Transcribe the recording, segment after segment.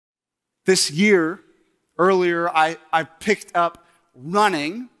This year, earlier, I picked up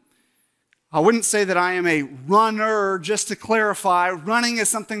running. I wouldn't say that I am a runner, just to clarify. Running is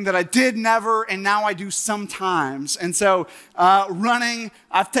something that I did never, and now I do sometimes. And so running,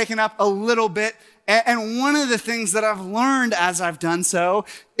 I've taken up a little bit. And one of the things that I've learned as I've done so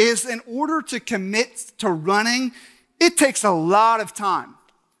is in order to commit to running, it takes a lot of time.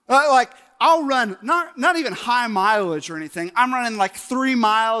 Like, I'll run, not even high mileage or anything. I'm running like 3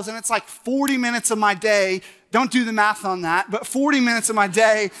 miles, and it's like 40 minutes of my day. Don't do the math on that, but 40 minutes of my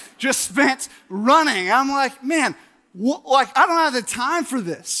day just spent running. I'm like, man, I don't have the time for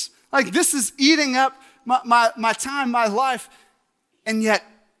this. Like, this is eating up my time, my life. And yet,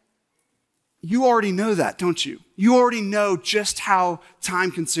 you already know that, don't you? You already know just how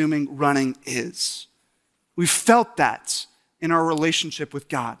time-consuming running is. We've felt that in our relationship with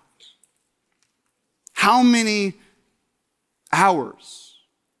God. How many hours,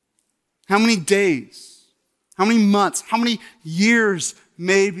 how many days, how many months, how many years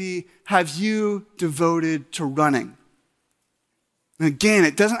maybe have you devoted to running? And again,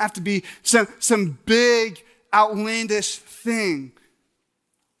 it doesn't have to be some big, outlandish thing.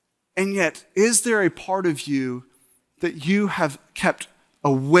 And yet, is there a part of you that you have kept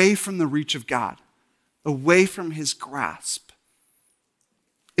away from the reach of God, away from his grasp?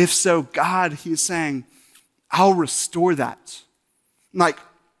 If so, God, he is saying, I'll restore that. Like,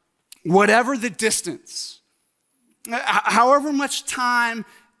 whatever the distance, however much time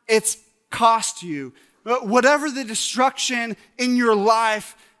it's cost you, whatever the destruction in your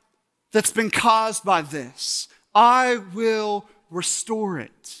life that's been caused by this, I will restore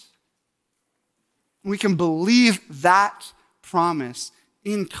it. We can believe that promise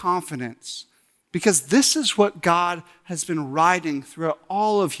in confidence because this is what God has been writing throughout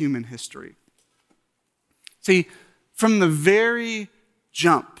all of human history. See, from the very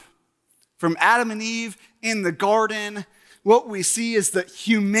jump, from Adam and Eve in the garden, what we see is that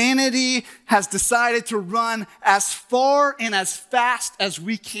humanity has decided to run as far and as fast as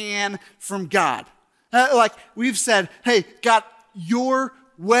we can from God. Like we've said, hey, God, your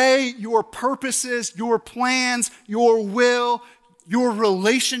way, your purposes, your plans, your will, your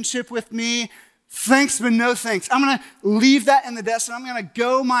relationship with me, thanks but no thanks. I'm going to leave that in the dust and I'm going to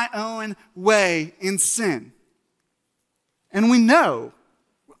go my own way in sin. And we know,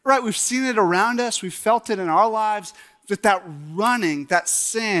 right, we've seen it around us, we've felt it in our lives, that running, that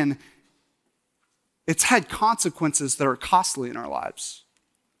sin, it's had consequences that are costly in our lives.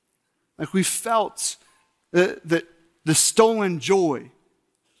 Like we felt the stolen joy,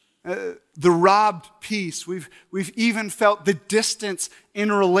 the robbed peace. We've even felt the distance in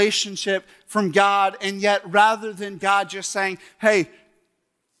a relationship from God, and yet rather than God just saying, hey,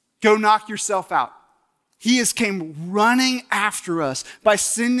 go knock yourself out, he has came running after us by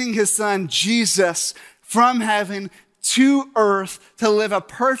sending his son Jesus from heaven to earth to live a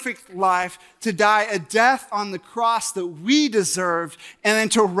perfect life, to die a death on the cross that we deserved, and then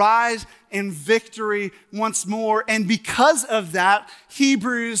to rise in victory once more. And because of that,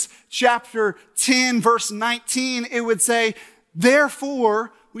 Hebrews chapter 10, verse 19, it would say,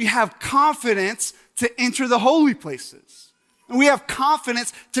 therefore, we have confidence to enter the holy places. And we have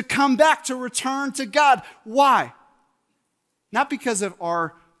confidence to come back, to return to God. Why? Not because of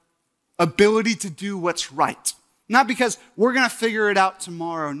our ability to do what's right. Not because we're going to figure it out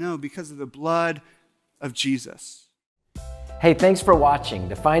tomorrow. No, because of the blood of Jesus. Hey, thanks for watching.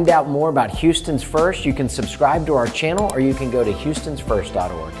 To find out more about Houston's First, you can subscribe to our channel or you can go to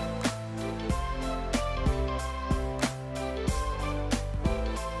houstonsfirst.org.